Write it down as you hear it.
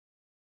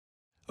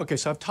Okay,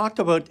 so I've talked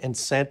about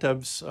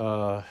incentives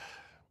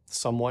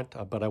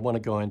somewhat, but I want to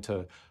go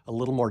into a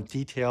little more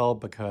detail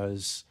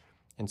because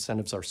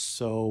incentives are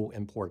so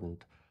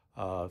important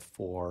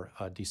for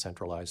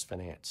decentralized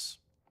finance.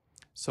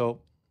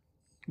 So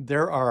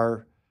there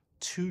are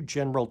two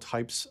general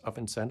types of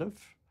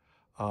incentive.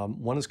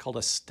 One is called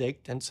a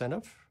staked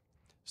incentive.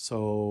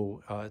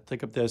 So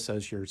think of this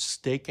as you're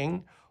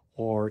staking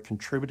or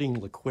contributing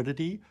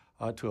liquidity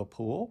to a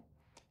pool,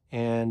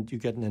 and you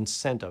get an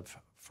incentive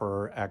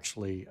for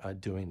actually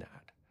doing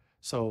that.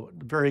 So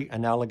very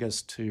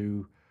analogous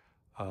to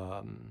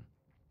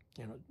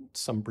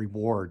some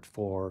reward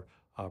for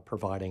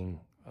providing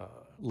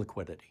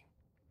liquidity.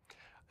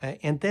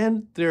 And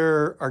then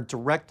there are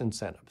direct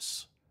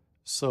incentives.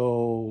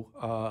 So,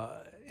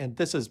 and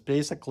this is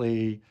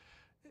basically,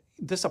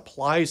 this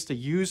applies to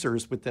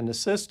users within the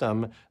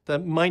system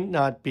that might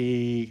not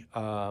be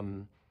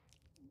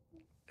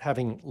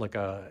having like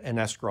an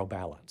escrow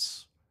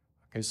balance.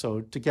 Okay,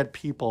 so to get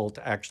people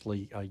to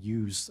actually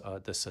use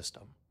the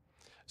system.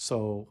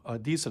 So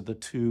these are the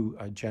two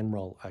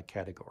general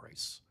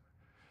categories.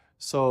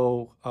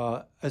 So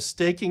a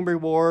staking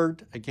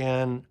reward,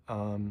 again,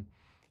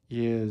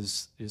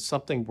 is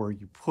something where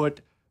you put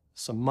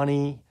some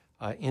money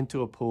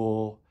into a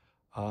pool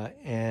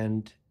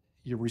and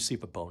you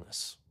receive a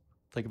bonus.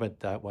 Think of it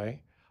that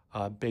way,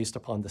 based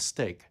upon the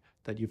stake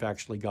that you've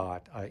actually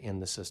got in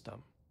the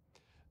system.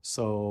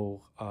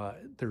 So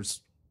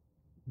there's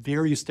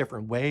various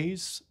different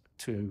ways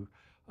to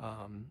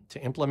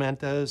implement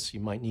this.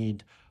 You might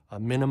need a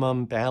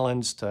minimum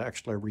balance to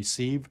actually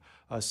receive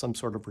some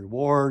sort of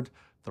reward.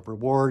 The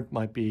reward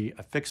might be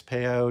a fixed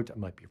payout. It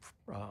might be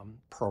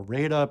pro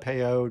rata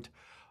payout.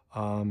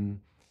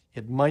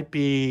 It might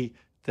be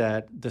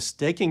that the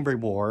staking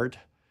reward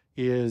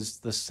is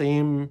the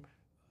same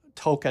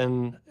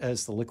token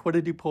as the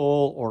liquidity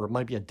pool, or it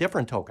might be a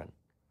different token.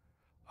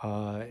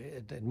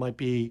 It might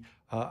be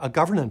a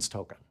governance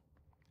token.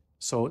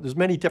 So there's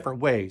many different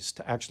ways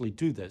to actually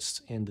do this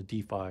in the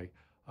DeFi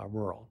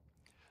world.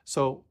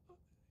 So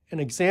an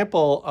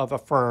example of a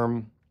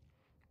firm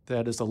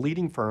that is a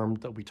leading firm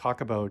that we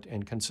talk about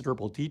in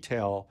considerable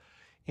detail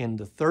in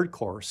the third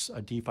course,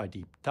 a DeFi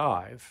Deep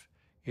Dive,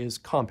 is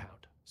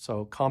Compound.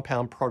 So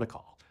Compound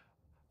Protocol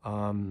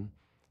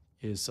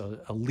is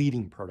a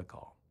leading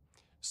protocol.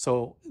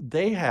 So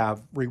they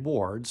have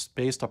rewards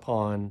based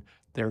upon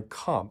their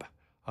comp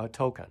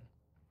token.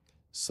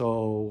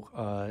 So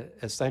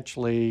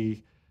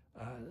essentially,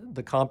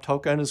 the comp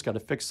token has got a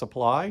fixed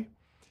supply,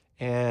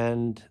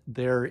 and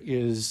there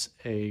is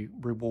a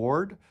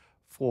reward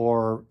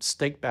for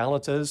stake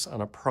balances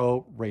on a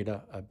pro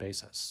rata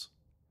basis.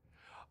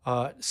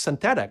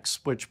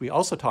 Synthetics, which we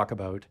also talk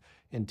about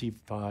in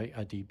DeFi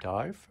Deep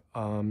Dive,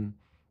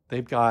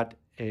 they've got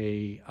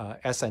a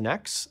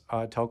SNX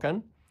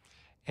token,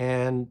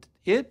 and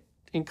it,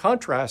 in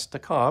contrast to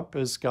comp,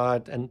 has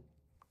got an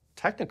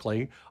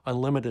technically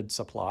unlimited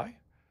supply,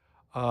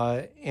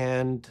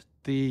 and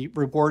the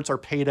rewards are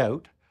paid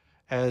out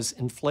as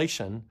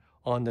inflation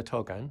on the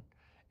token,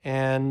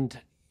 and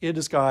it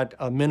has got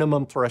a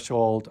minimum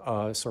threshold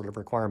sort of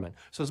requirement.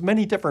 So there's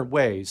many different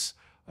ways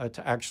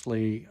to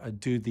actually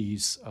do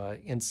these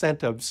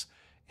incentives,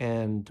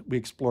 and we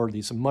explore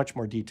these in much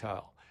more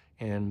detail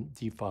in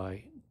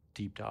DeFi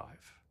Deep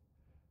Dive.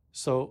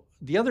 So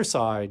the other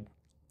side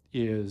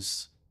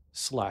is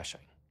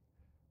slashing.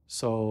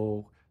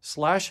 So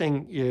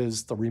slashing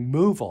is the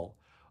removal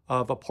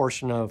of a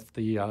portion of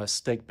the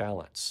stake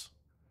balance.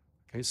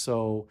 Okay,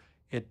 so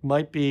it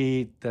might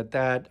be that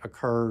that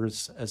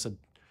occurs as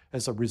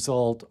a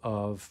result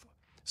of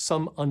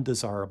some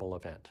undesirable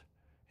event,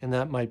 and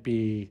that might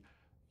be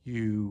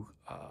you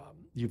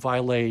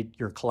violate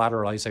your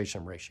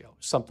collateralization ratio,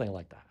 something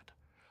like that,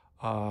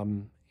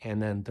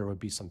 and then there would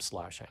be some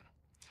slashing,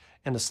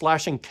 and the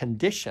slashing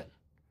condition.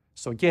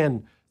 So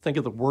again, think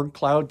of the word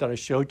cloud that I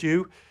showed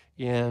you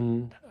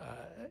in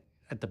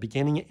at the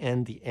beginning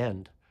and the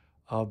end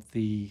of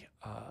the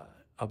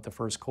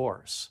first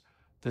course.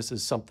 This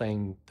is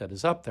something that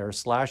is up there.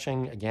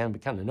 Slashing, again, we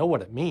kind of know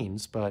what it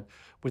means, but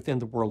within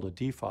the world of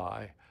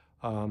DeFi,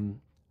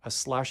 a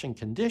slashing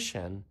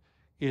condition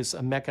is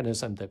a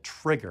mechanism that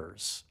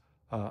triggers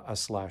a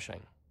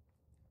slashing.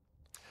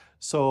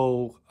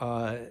 So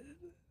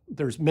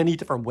there's many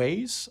different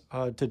ways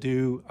to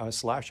do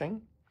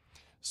slashing.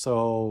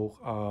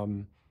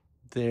 So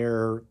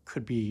there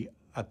could be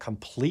a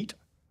complete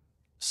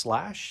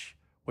slash,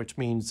 which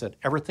means that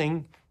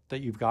everything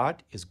that you've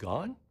got is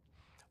gone,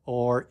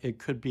 or it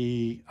could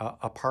be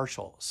a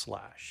partial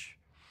slash.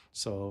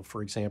 So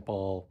for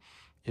example,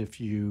 if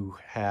you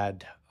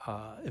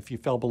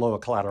fell below a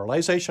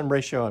collateralization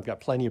ratio, I've got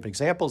plenty of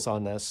examples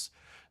on this,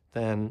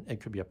 then it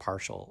could be a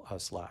partial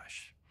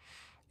slash.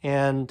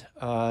 And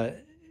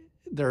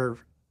there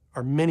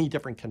are many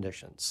different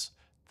conditions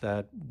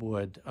that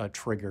would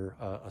trigger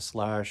a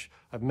slash.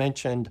 I've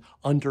mentioned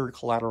under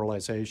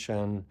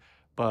collateralization,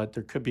 but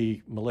there could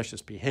be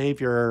malicious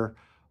behavior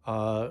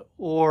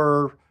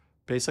or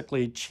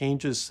basically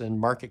changes in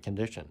market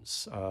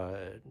conditions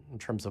in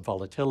terms of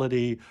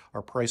volatility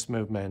or price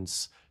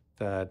movements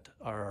that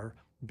are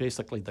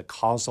basically the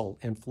causal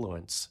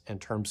influence in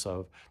terms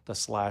of the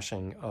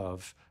slashing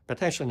of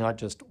potentially not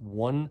just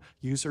one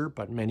user,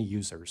 but many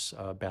users'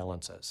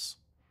 balances.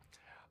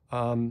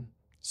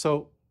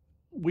 So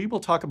we will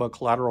talk about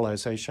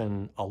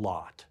collateralization a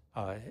lot,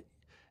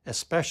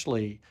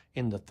 especially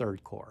in the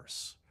third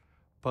course.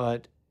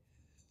 But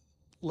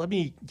let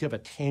me give a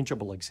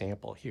tangible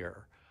example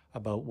here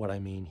about what I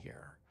mean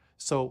here.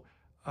 So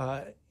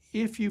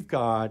if you've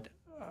got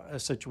a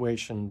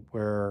situation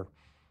where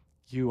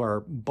you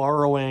are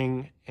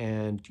borrowing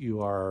and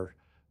you are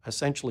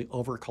essentially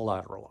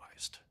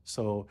over-collateralized.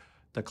 So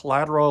the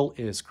collateral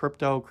is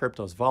crypto,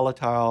 crypto's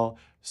volatile,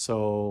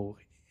 so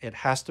it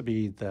has to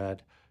be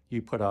that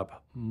you put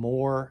up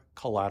more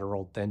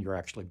collateral than you're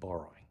actually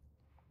borrowing.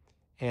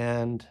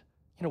 And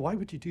why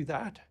would you do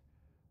that?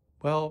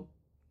 Well,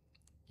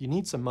 you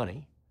need some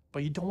money,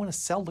 but you don't want to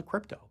sell the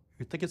crypto.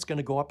 You think it's going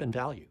to go up in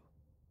value,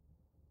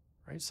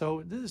 right?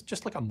 So this is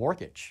just like a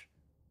mortgage.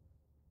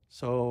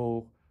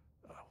 So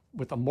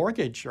with a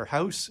mortgage, your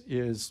house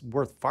is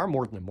worth far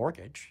more than a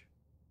mortgage.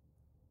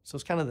 So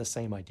it's kind of the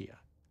same idea.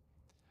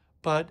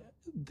 But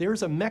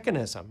there's a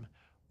mechanism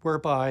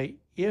whereby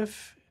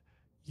if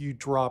you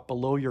drop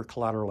below your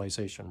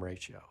collateralization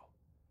ratio,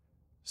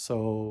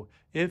 so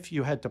if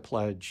you had to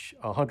pledge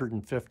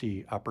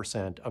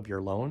 150% of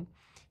your loan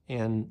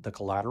in the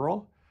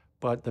collateral,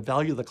 but the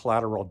value of the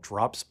collateral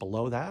drops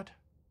below that,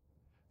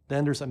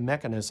 then there's a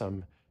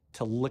mechanism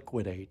to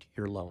liquidate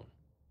your loan.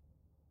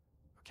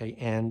 Okay,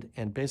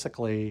 and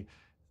basically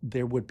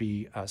there would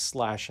be a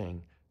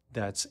slashing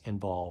that's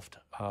involved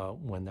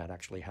when that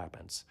actually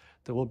happens.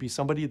 There will be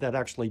somebody that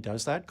actually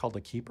does that called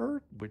a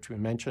keeper, which we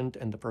mentioned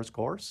in the first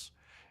course,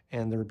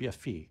 and there would be a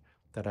fee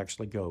that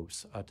actually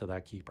goes to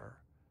that keeper.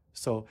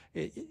 So,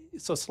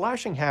 so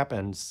slashing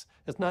happens.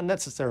 It's not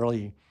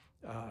necessarily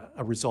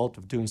a result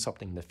of doing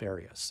something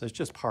nefarious. It's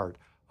just part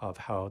of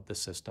how the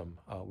system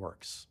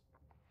works.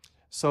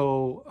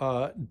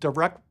 So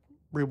direct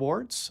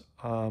rewards,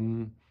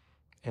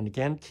 and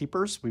again,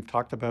 keepers we've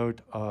talked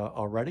about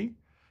already.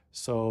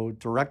 So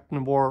direct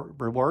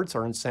rewards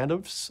are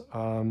incentives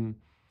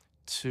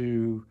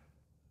to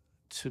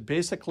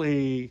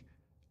basically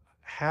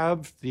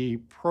have the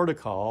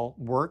protocol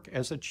work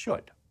as it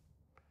should.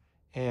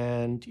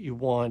 And you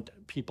want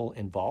people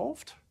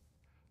involved.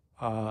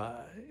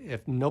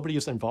 If nobody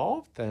is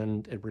involved,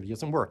 then it really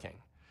isn't working.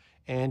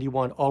 And you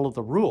want all of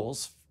the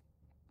rules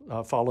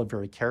followed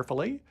very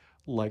carefully,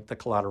 like the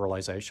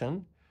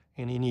collateralization,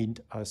 and you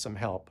need some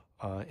help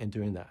in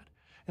doing that.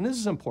 And this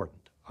is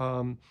important,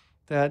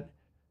 that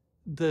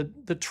the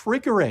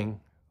triggering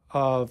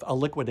of a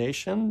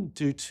liquidation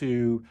due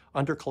to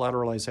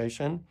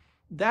under-collateralization,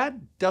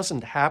 that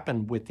doesn't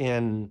happen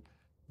within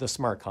the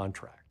smart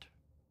contract.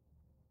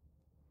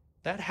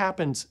 That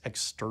happens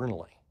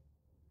externally.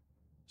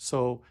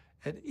 So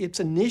it's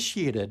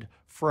initiated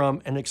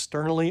from an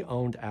externally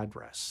owned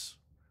address,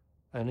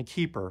 and a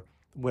keeper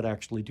would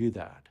actually do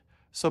that.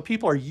 So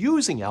people are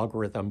using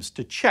algorithms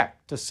to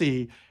check to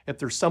see if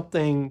there's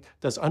something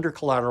that's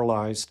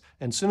under-collateralized,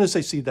 and as soon as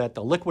they see that,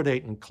 they'll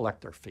liquidate and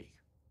collect their fee.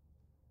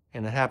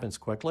 And it happens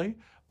quickly,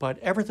 but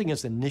everything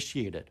is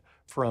initiated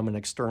from an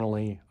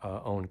externally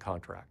owned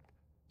contract.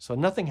 So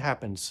nothing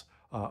happens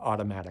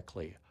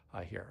automatically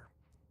here.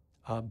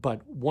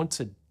 But once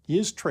it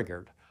is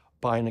triggered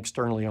by an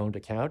externally owned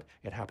account,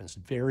 it happens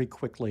very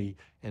quickly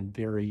and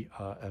very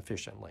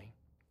efficiently.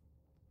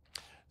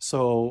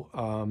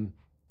 So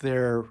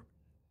there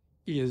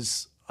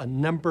is a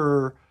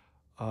number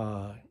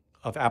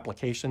of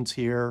applications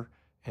here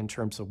in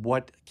terms of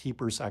what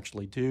keepers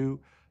actually do,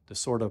 the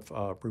sort of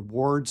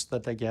rewards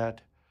that they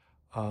get,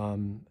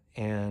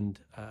 and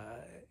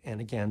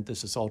again,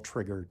 this is all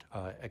triggered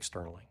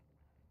externally.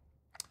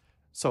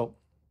 So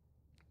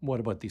what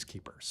about these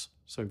keepers?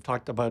 So we've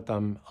talked about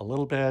them a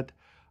little bit.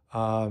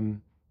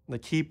 The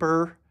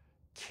keeper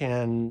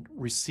can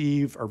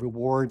receive a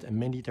reward in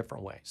many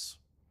different ways.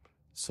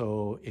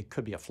 So it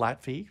could be a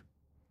flat fee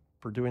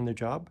for doing the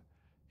job.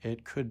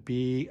 It could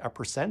be a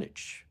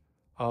percentage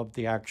of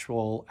the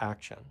actual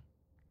action.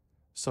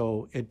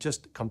 So it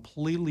just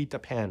completely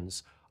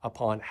depends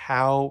upon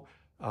how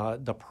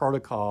the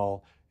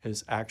protocol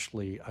is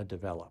actually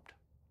developed.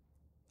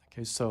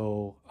 Okay,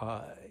 so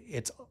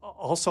it's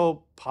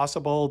also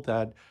possible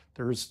that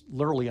there's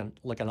literally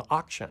like an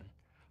auction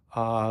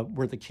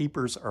where the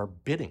keepers are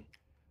bidding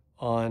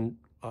on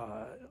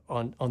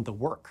the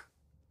work.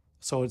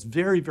 So it's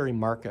very, very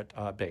market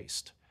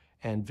based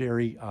and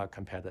very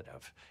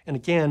competitive. And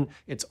again,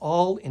 it's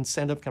all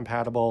incentive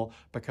compatible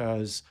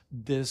because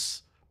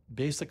this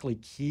basically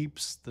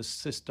keeps the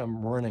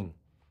system running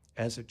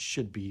as it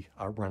should be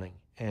running.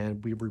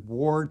 And we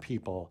reward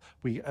people,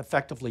 we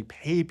effectively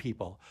pay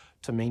people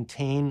to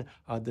maintain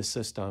the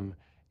system,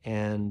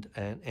 and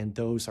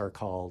those are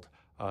called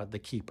the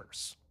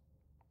keepers.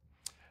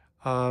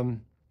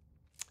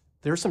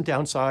 There's some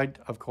downside,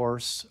 of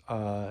course.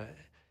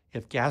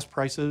 If gas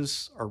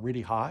prices are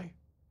really high,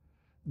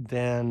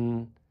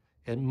 then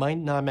it might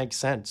not make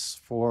sense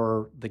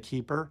for the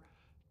keeper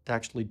to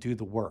actually do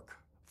the work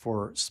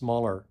for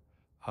smaller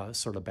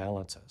sort of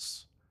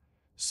balances.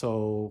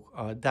 So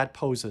that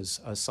poses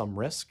some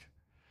risk.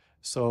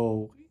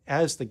 So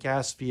as the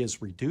gas fee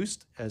is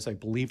reduced, as I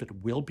believe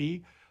it will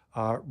be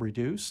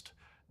reduced,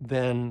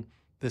 then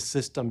the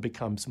system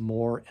becomes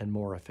more and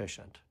more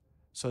efficient.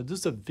 So this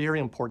is a very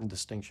important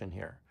distinction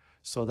here.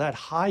 So that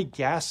high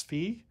gas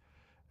fee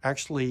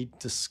actually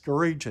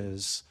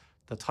discourages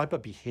the type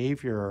of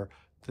behavior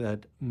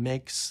that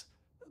makes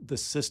the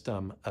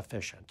system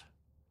efficient.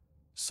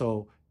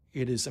 So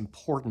it is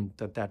important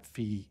that that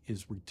fee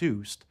is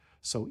reduced.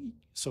 So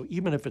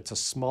even if it's a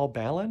small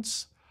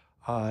balance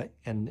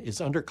and is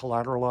under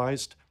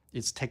collateralized,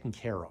 it's taken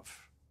care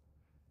of.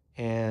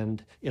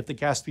 And if the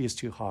gas fee is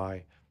too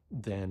high,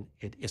 then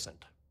it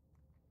isn't.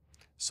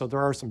 So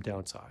there are some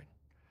downside.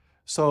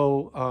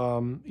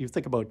 So you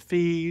think about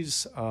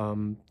fees,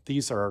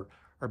 these are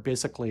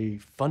basically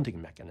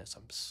funding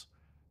mechanisms.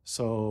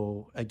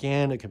 So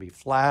again, it can be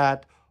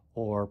flat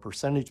or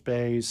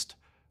percentage-based.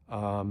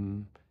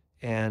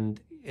 And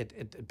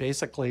it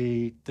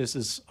basically, this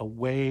is a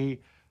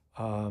way,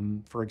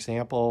 for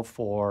example,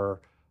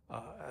 for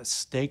a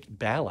staked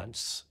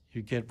balance,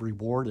 you get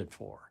rewarded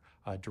for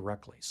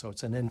directly. So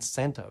it's an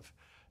incentive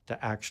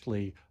to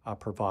actually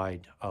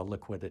provide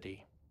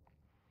liquidity.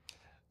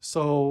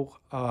 So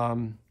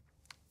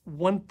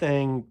one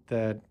thing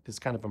that is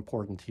kind of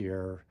important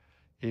here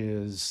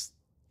is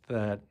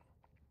that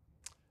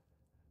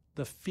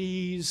the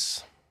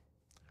fees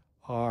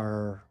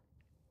are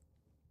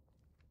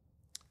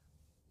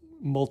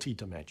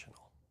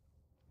multidimensional.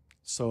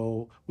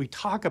 So we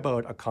talk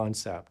about a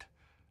concept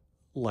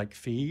like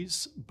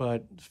fees,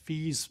 but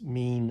fees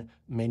mean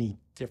many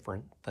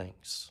different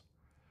things.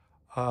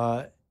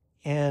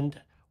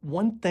 And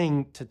one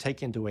thing to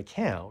take into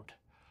account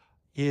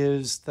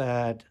is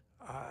that,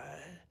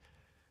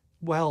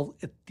 well,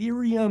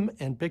 Ethereum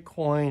and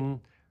Bitcoin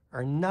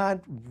are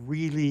not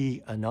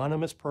really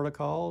anonymous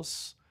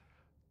protocols.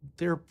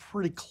 They're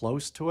pretty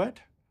close to it.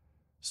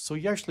 So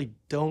you actually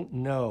don't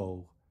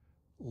know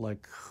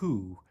like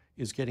who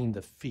is getting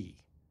the fee.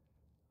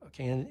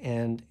 Okay,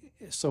 and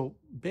so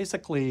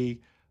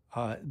basically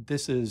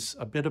this is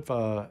a bit of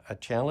a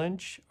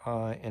challenge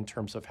in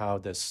terms of how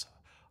this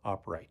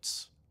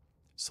operates.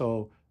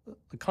 So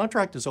the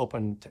contract is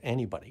open to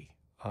anybody.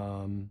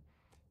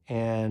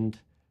 And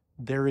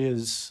there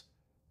is,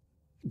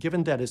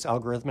 given that it's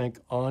algorithmic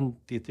on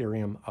the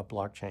Ethereum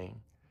blockchain,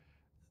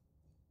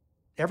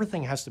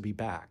 everything has to be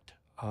backed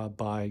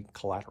by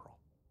collateral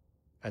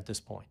at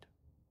this point.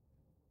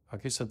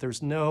 Okay, so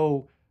there's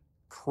no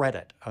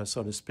credit,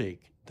 so to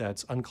speak,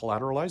 that's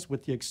uncollateralized,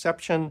 with the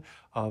exception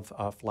of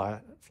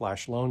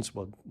flash loans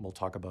we'll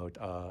talk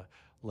about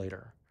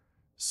later.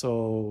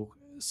 So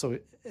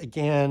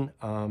again,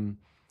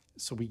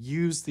 so we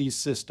use these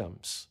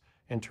systems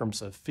in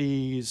terms of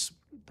fees,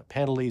 the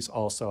penalties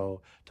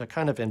also, to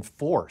kind of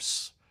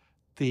enforce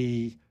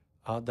the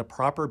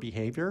proper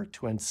behavior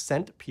to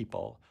incent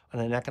people on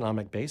an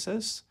economic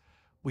basis.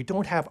 We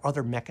don't have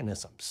other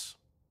mechanisms.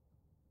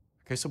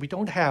 Okay, so we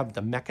don't have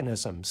the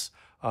mechanisms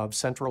of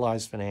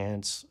centralized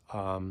finance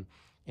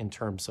in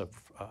terms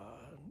of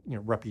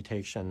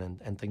reputation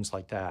and things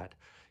like that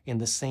in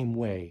the same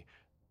way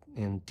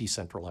in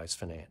decentralized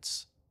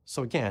finance.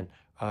 So again,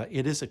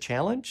 it is a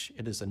challenge,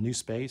 it is a new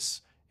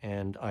space,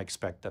 and I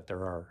expect that there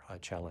are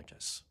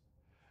challenges.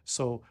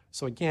 So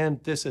again,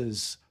 this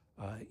is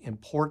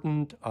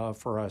important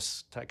for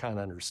us to kind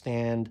of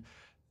understand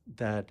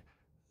that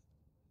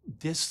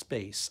this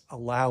space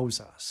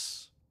allows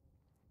us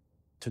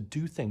to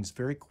do things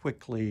very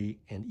quickly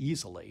and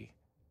easily,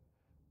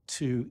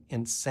 to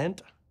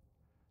incent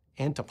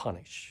and to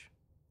punish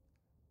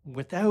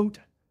without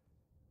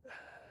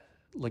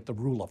like the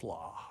rule of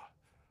law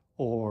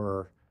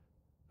or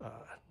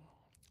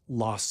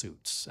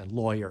lawsuits and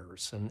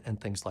lawyers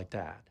and things like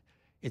that.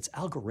 It's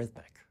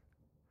algorithmic.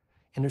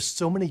 And there's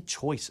so many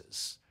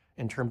choices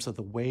in terms of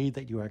the way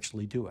that you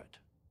actually do it.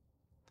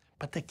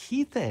 But the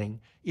key thing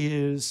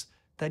is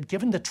that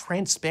given the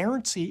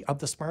transparency of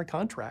the smart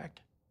contract,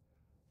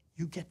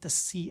 you get to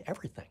see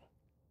everything.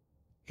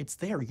 It's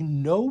there. You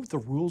know the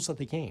rules of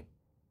the game.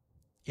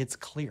 It's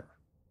clear.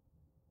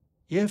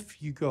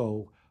 If you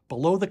go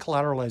below the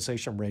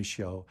collateralization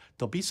ratio,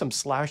 there'll be some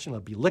slashing,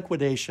 there'll be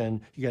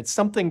liquidation, you get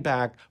something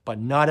back, but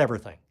not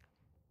everything.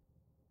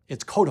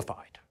 It's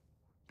codified.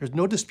 There's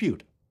no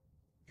dispute.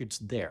 It's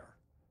there.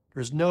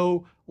 There's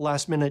no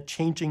last minute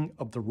changing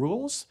of the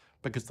rules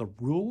because the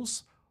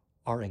rules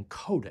are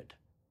encoded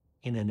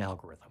in an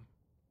algorithm.